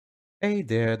Hey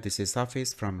there, this is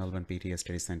Hafiz from Melbourne PTE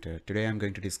Study Center. Today I'm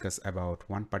going to discuss about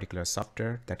one particular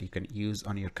software that you can use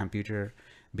on your computer,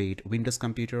 be it Windows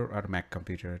computer or Mac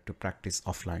computer, to practice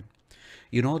offline.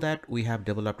 You know that we have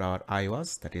developed our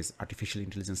iOS, that is Artificial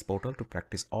Intelligence Portal, to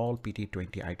practice all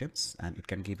PT20 items, and it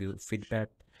can give you feedback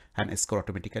and score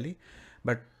automatically.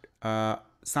 But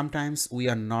sometimes we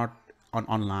are not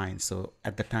online, so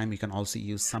at the time you can also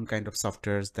use some kind of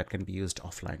softwares that can be used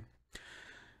offline.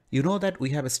 You know that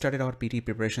we have started our PT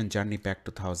preparation journey back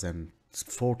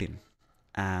 2014,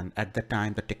 and at that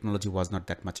time the technology was not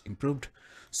that much improved.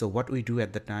 So what we do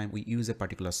at the time, we use a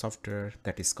particular software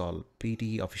that is called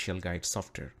PTE Official Guide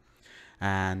software,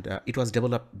 and it was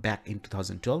developed back in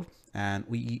 2012, and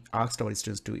we asked our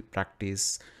students to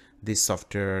practice this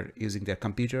software using their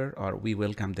computer, or we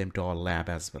welcome them to our lab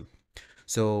as well.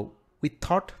 So we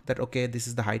thought that, okay, this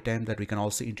is the high time that we can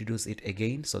also introduce it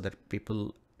again so that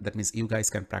people, that means you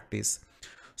guys, can practice.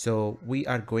 So we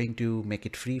are going to make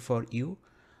it free for you.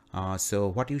 So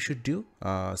what you should do,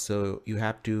 so you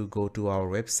have to go to our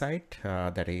website,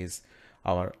 that is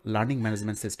our learning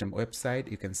management system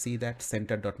website. You can see that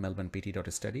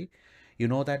center.melbournept.study. You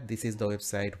know that this is the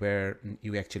website where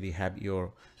you actually have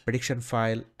your prediction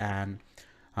file and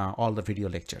all the video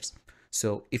lectures.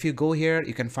 So if you go here,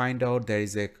 you can find out there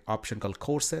is a option called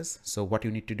courses. So what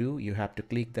you need to do, you have to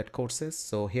click that courses.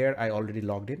 So here I already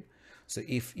logged in. So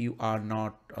if you are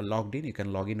not logged in, you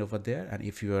can log in over there. And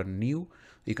if you are new,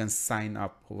 you can sign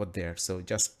up over there. So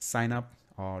just sign up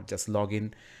or just log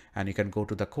in and you can go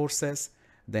to the courses.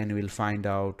 Then you will find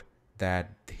out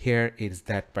that here is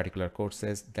that particular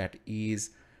courses that is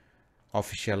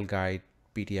official guide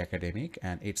PT Academic,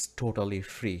 and it's totally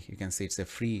free. You can see it's a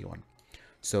free one.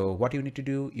 So what you need to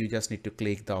do, you just need to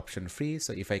click the option free.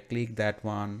 So if I click that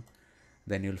one,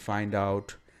 then you'll find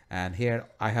out, and here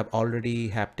I have already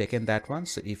have taken that one.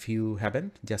 So if you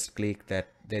haven't, just click that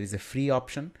there is a free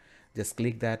option, just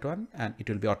click that one and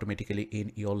it will be automatically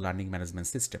in your learning management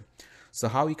system. So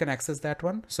how you can access that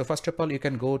one? So first of all, you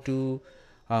can go to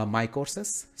my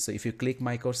courses. So if you click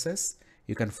my courses,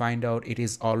 you can find out it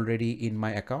is already in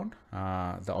my account,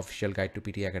 the official guide to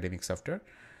PT Academic Software.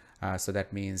 So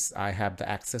that means I have the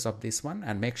access of this one,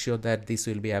 and make sure that this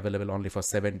will be available only for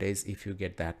 7 days if you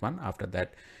get that one. After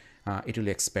that, it will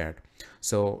expire.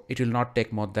 So it will not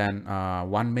take more than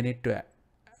 1 minute to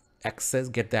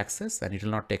get the access, and it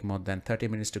will not take more than 30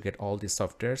 minutes to get all these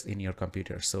softwares in your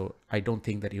computer. So I don't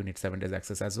think that you need 7 days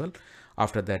access as well.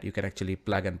 After that, you can actually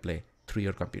plug and play through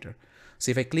your computer. So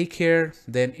if I click here,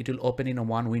 then it will open in a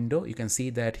one window. You can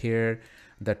see that here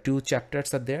the two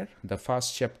chapters are there. The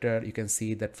first chapter, you can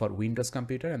see that for Windows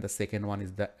computer, and the second one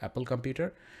is the Apple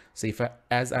computer. So if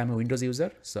as I'm a Windows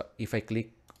user, so if I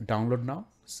click download now,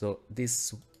 so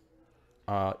this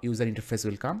user interface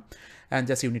will come, and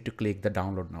just you need to click the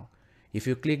download now. If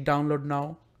you click download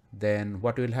now, then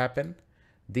what will happen?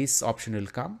 This option will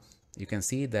come. You can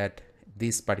see that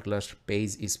this particular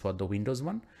page is for the Windows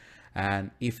one, and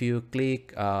if you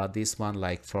click this one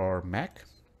like for Mac,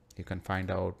 you can find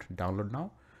out download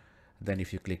now. Then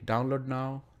if you click download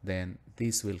now, then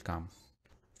this will come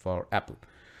for Apple.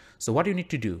 So what you need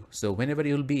to do, so whenever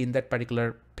you'll be in that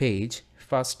particular page,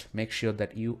 first make sure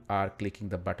that you are clicking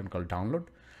the button called download.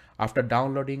 After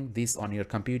downloading this on your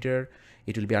computer,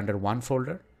 it will be under one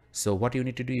folder. So what you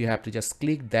need to do, you have to just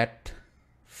click that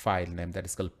file name that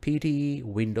is called pte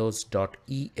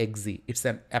windows.exe. It's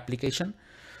an application.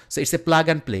 So it's a plug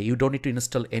and play. You don't need to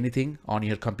install anything on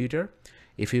your computer.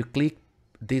 If you click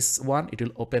this one, it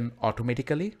will open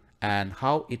automatically, and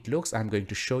how it looks I'm going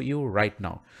to show you right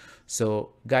now.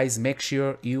 So guys, make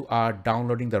sure you are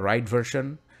downloading the right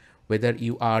version, whether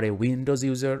you are a Windows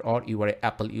user or you are an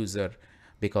Apple user,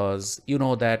 because you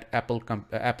know that Apple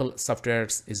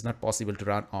softwares is not possible to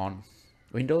run on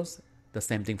Windows. The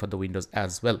same thing for the Windows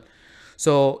as well.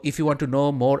 So if you want to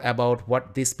know more about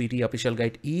what this PT official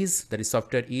guide is, that is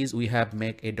software is, we have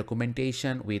made a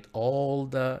documentation with all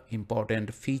the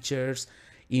important features,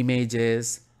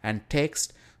 images and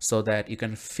text, so that you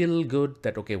can feel good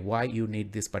that, okay, why you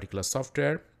need this particular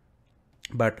software.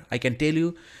 But I can tell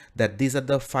you that these are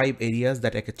the 5 areas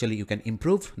that actually you can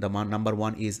improve. The number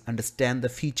one is understand the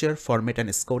feature, format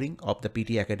and scoring of the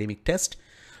PT academic test.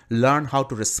 Learn how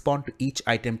to respond to each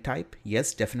item type.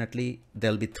 Yes, definitely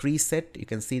there'll be 3 set. You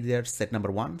can see there set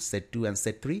number 1, set 2 and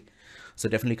set 3. So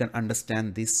definitely you can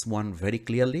understand this one very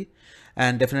clearly,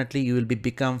 and definitely you will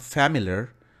become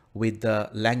familiar with the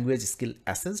language skill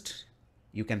assessed.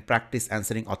 you can practice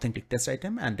answering authentic test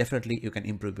item, and definitely you can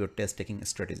improve your test taking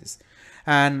strategies.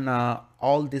 And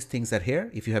all these things are here.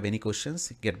 If you have any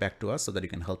questions, get back to us so that we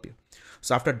can help you.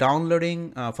 So after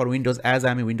downloading for Windows, as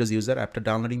I'm a Windows user, after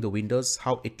downloading the Windows,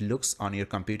 how it looks on your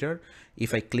computer,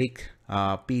 if I click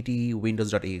PTE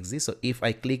windows.exe, so if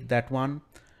I click that one,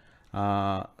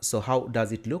 so how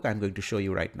does it look? I'm going to show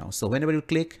you right now. So whenever you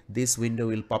click, this window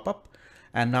will pop up,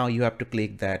 and now you have to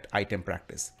click that item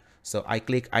practice. So I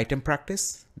click item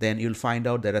practice, then you'll find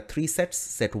out there are 3 sets,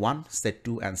 set 1, set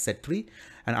 2, and set 3.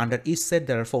 And under each set,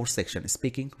 there are 4 sections: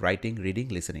 speaking, writing, reading,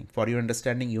 listening. For your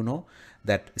understanding, you know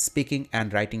that speaking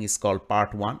and writing is called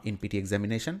part 1 in PT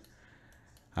examination.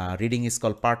 Reading is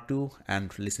called part 2,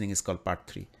 and listening is called part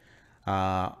 3.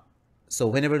 So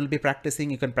whenever you'll be practicing,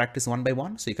 you can practice one by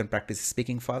one. So you can practice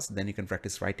speaking first, then you can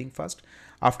practice writing first.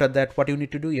 After that, what you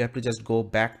need to do, you have to just go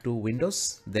back to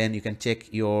Windows. Then you can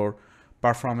check your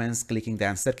performance clicking the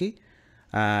answer key,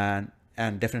 and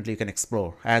definitely you can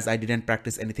explore. As I didn't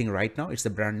practice anything right now, it's a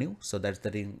brand new, so that's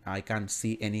the thing, I can't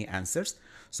see any answers.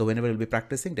 So whenever you'll be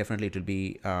practicing, definitely it will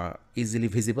be easily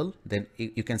visible. Then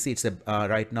you can see it's a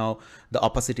right now the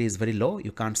opacity is very low,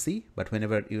 you can't see, but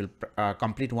whenever you will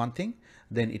complete one thing,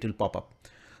 then it will pop up.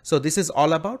 So this is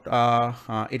all about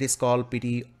it is called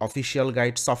PT Official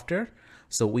Guide Software.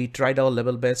 So we tried our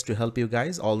level best to help you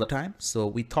guys all the time. So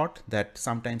we thought that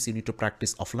sometimes you need to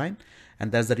practice offline,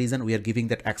 and that's the reason we are giving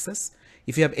that access.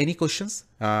 If you have any questions,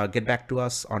 get back to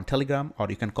us on Telegram, or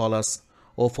you can call us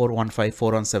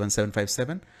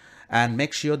 0415-417-757, and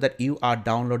make sure that you are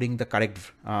downloading the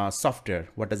correct software.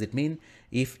 What does it mean?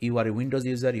 If you are a Windows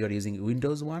user, you are using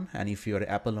Windows one, and if you are an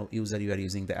Apple user, you are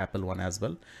using the Apple one as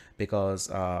well, because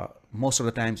most of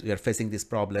the times we are facing these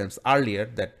problems earlier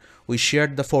that we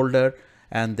shared the folder,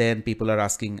 and then people are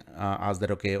asking us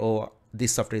that, okay, oh,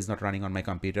 this software is not running on my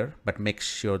computer, but make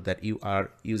sure that you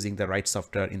are using the right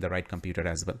software in the right computer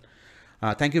as well.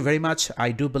 Thank you very much.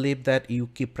 I do believe that you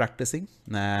keep practicing,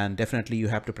 and definitely you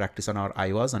have to practice on our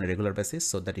iOS on a regular basis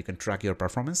so that you can track your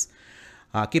performance.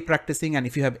 Keep practicing, and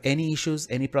if you have any issues,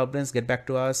 any problems, get back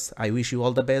to us. I wish you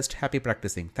all the best. Happy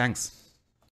practicing. Thanks.